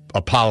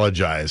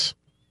apologize.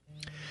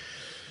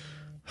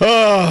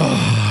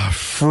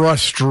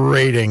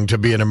 Frustrating to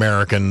be an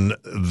American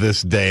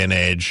this day and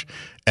age.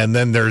 And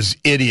then there's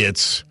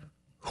idiots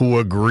who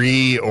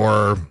agree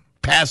or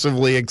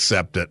passively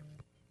accept it.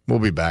 We'll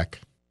be back.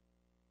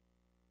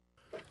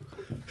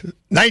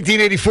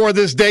 1984,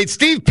 this date,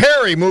 Steve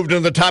Perry moved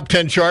into the top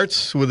 10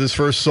 charts with his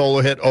first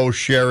solo hit, "Oh,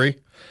 Sherry."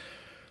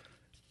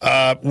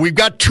 We've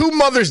got 2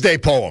 Mother's Day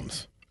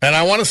poems, and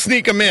I want to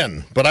sneak them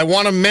in, but I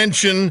want to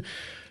mention,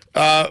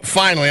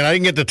 finally, and I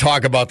didn't get to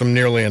talk about them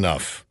nearly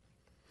enough,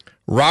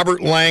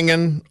 Robert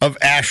Langan of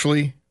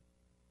Ashley,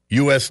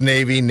 U.S.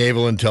 Navy,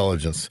 Naval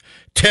Intelligence.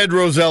 Ted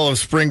Roselle of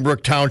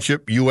Springbrook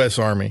Township, U.S.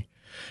 Army.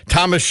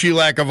 Thomas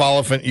Sheilak of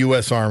Oliphant,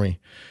 U.S. Army.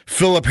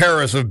 Philip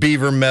Harris of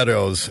Beaver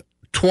Meadows,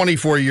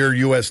 24-year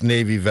U.S.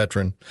 Navy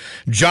veteran.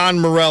 John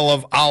Morell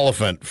of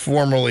Oliphant,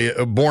 formerly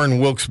born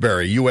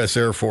Wilkes-Barre, U.S.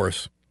 Air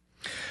Force.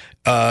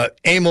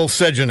 Emil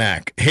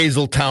Sejenak,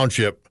 Hazel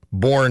Township,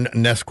 born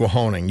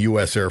Nesquehoning,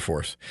 U.S. Air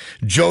Force.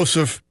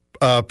 Joseph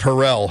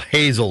Perel,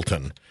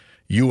 Hazleton,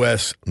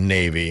 U.S.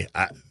 Navy.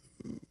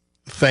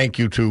 Thank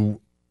you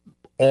to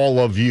all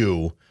of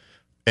you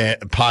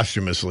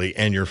posthumously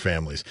and your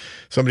families.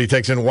 Somebody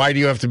texts in, "Why do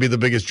you have to be the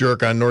biggest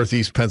jerk on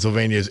Northeast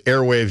Pennsylvania's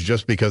airwaves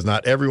just because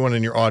not everyone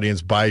in your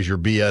audience buys your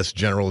BS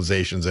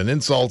generalizations and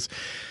insults?"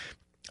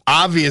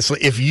 Obviously,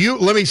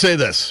 let me say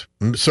this,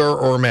 sir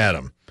or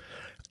madam,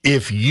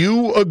 if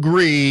you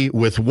agree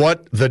with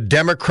what the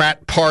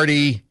Democrat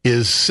Party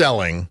is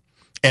selling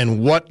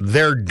and what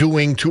they're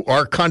doing to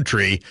our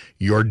country,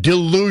 you're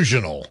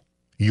delusional.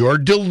 You're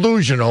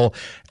delusional.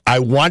 I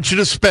want you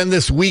to spend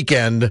this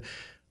weekend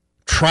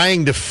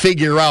trying to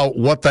figure out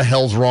what the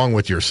hell's wrong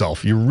with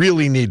yourself. You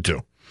really need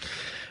to.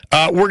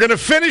 We're going to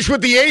finish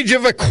with the Age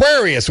of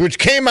Aquarius, which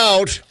came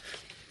out,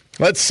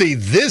 let's see,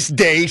 this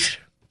date,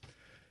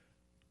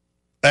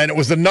 and it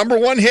was the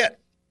 #1 hit.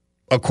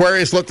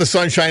 Aquarius, Let the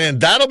Sun Shine In.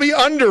 That'll be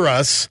under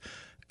us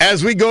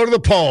as we go to the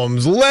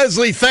poems.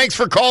 Leslie, thanks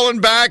for calling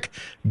back.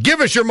 Give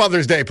us your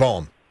Mother's Day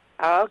poem.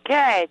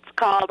 Okay, it's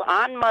called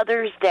On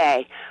Mother's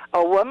Day.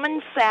 A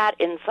woman sat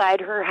inside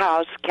her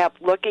house,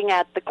 kept looking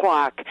at the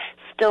clock.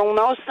 Still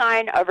no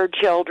sign of her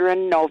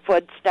children, no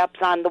footsteps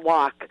on the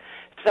walk.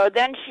 So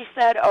then she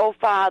said, "Oh,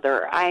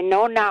 Father, I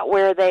know not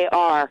where they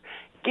are.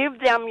 Give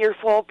them your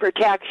full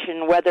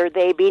protection, whether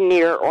they be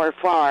near or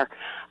far.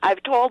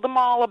 I've told them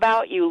all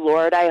about you,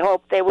 Lord. I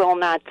hope they will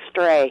not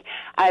stray.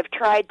 I've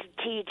tried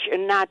to teach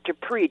and not to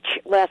preach,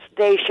 lest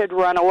they should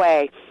run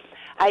away.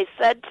 I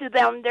said to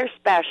them they're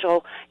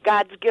special,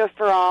 God's gift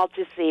for all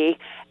to see,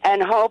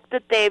 and hope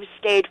that they've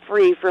stayed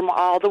free from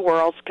all the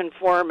world's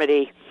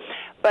conformity."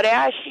 But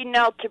as she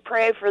knelt to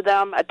pray for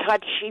them, a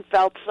touch she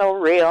felt so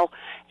real,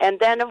 and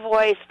then a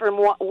voice from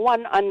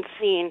one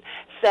unseen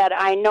said,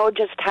 "I know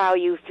just how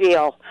you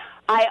feel.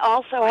 I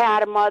also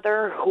had a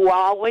mother who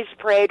always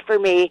prayed for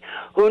me,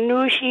 who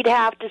knew she'd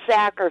have to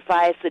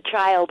sacrifice a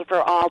child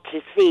for all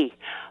to see.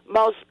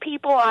 Most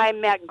people I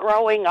met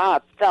growing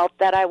up felt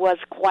that I was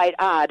quite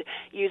odd.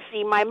 You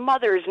see, my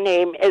mother's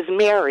name is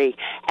Mary,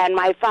 and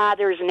my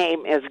father's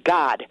name is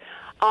God.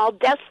 All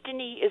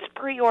destiny is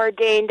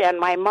preordained, and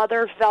my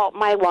mother felt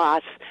my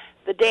loss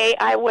the day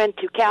I went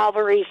to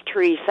Calvary's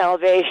tree,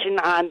 salvation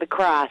on the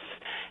cross.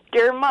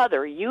 Dear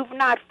Mother, you've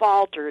not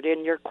faltered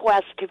in your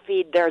quest to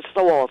feed their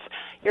souls.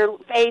 Your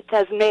faith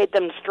has made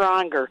them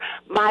stronger.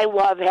 My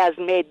love has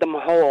made them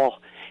whole.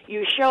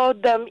 You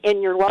showed them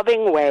in your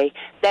loving way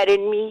that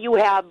in me you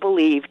have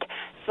believed.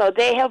 So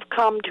they have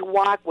come to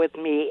walk with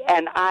me,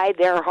 and I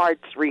their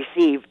hearts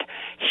received."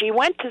 She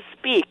went to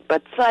speak,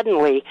 but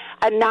suddenly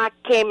a knock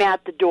came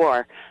at the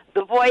door.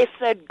 The voice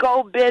said,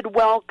 "Go bid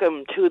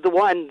welcome to the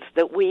ones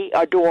that we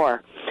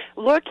adore.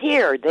 Look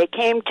here, they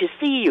came to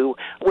see you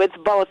with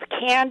both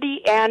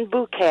candy and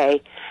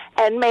bouquet,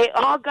 and may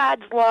all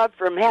God's love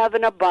from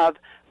heaven above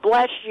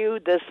bless you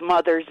this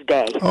Mother's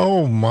Day."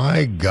 Oh,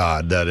 my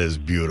God, that is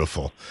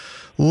beautiful.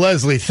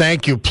 Leslie,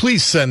 thank you.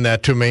 Please send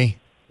that to me.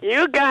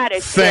 You got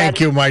it, Thank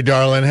you, my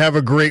darling. Have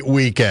a great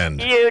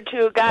weekend. You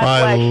too. God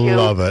bless you. I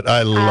love it.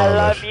 I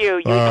love you.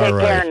 You All take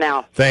right. care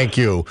now. Thank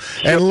you.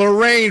 And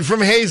Lorraine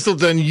from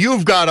Hazleton,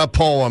 you've got a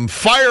poem.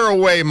 Fire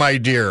away, my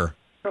dear.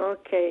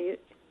 Okay.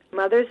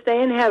 Mother's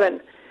Day in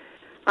heaven.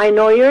 I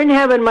know you're in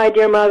heaven, my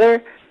dear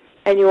mother,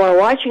 and you are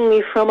watching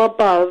me from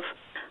above.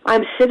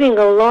 I'm sitting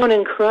alone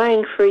and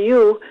crying for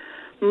you.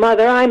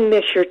 Mother, I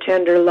miss your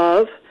tender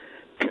love.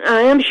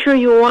 I am sure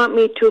you want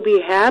me to be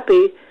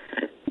happy,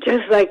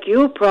 just like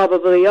you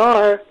probably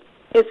are.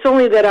 It's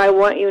only that I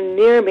want you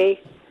near me,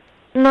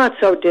 not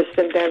so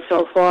distant and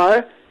so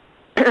far.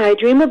 I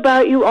dream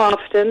about you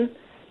often,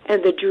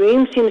 and the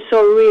dreams seem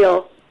so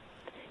real.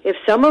 If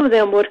some of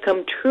them would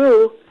come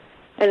true,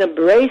 an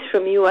embrace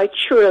from you I'd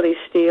surely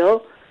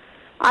steal.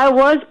 I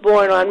was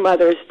born on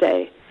Mother's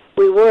Day.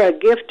 We were a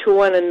gift to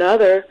one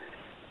another.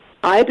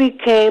 I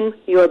became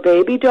your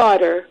baby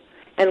daughter,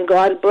 and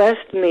God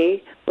blessed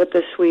me with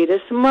the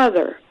sweetest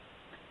mother.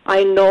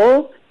 I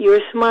know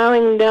you're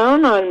smiling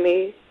down on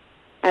me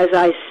as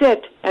I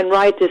sit and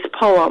write this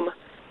poem.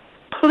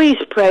 Please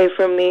pray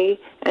for me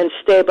and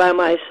stay by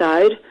my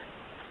side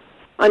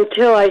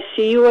until I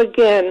see you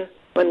again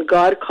when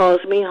God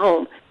calls me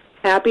home.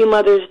 Happy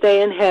Mother's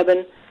Day in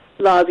heaven.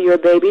 Love, your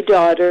baby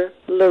daughter,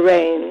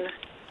 Lorraine.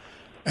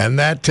 And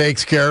that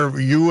takes care of,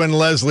 you and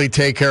Leslie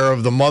take care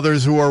of the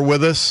mothers who are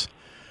with us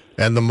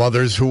and the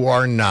mothers who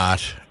are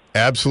not.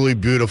 Absolutely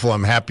beautiful.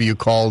 I'm happy you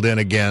called in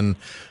again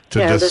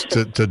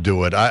to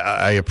do it.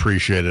 I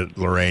appreciate it,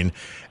 Lorraine.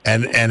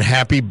 And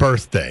happy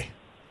birthday.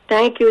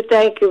 Thank you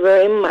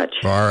very much.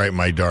 All right,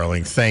 my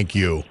darling. Thank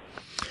you.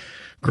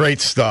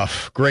 Great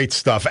stuff. Great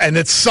stuff. And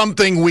it's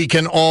something we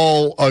can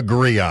all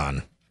agree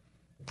on.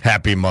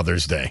 Happy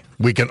Mother's Day.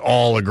 We can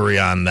all agree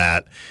on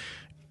that.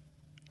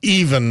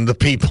 Even the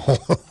people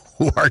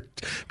who are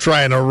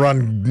trying to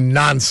run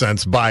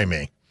nonsense by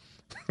me.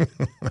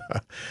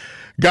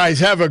 Guys,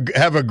 have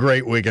a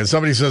great weekend.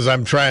 Somebody says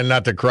I'm trying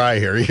not to cry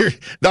here.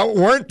 Now,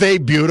 weren't they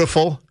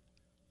beautiful?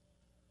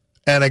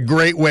 And a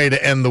great way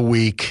to end the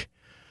week.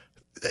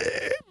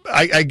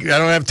 I don't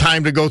have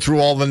time to go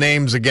through all the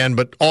names again,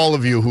 but all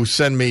of you who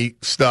send me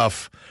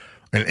stuff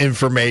and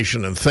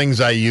information and things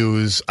I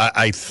use,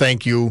 I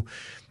thank you.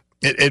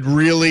 It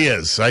really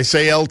is. I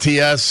say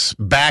LTS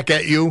back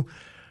at you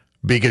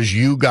because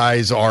you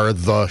guys are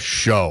the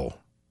show.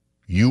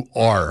 You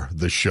are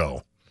the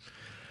show.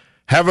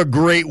 Have a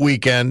great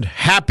weekend.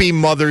 Happy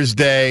Mother's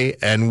Day,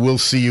 and we'll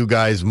see you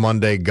guys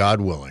Monday, God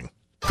willing.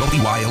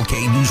 WILK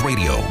News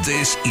Radio.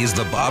 This is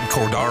the Bob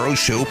Cordaro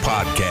Show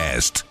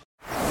podcast.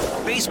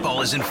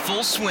 Baseball is in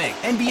full swing.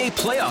 NBA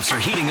playoffs are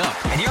heating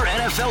up, and your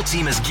NFL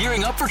team is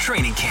gearing up for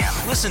training camp.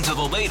 Listen to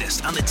the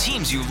latest on the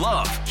teams you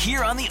love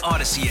here on the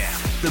Odyssey app.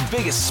 The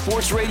biggest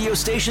sports radio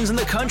stations in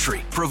the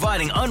country,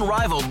 providing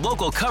unrivaled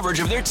local coverage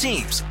of their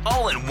teams,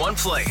 all in one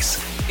place.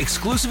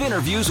 Exclusive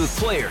interviews with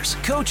players,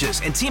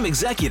 coaches, and team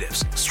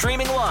executives,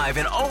 streaming live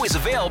and always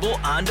available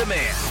on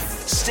demand.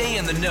 Stay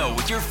in the know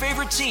with your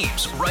favorite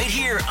teams right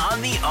here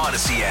on the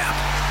Odyssey app.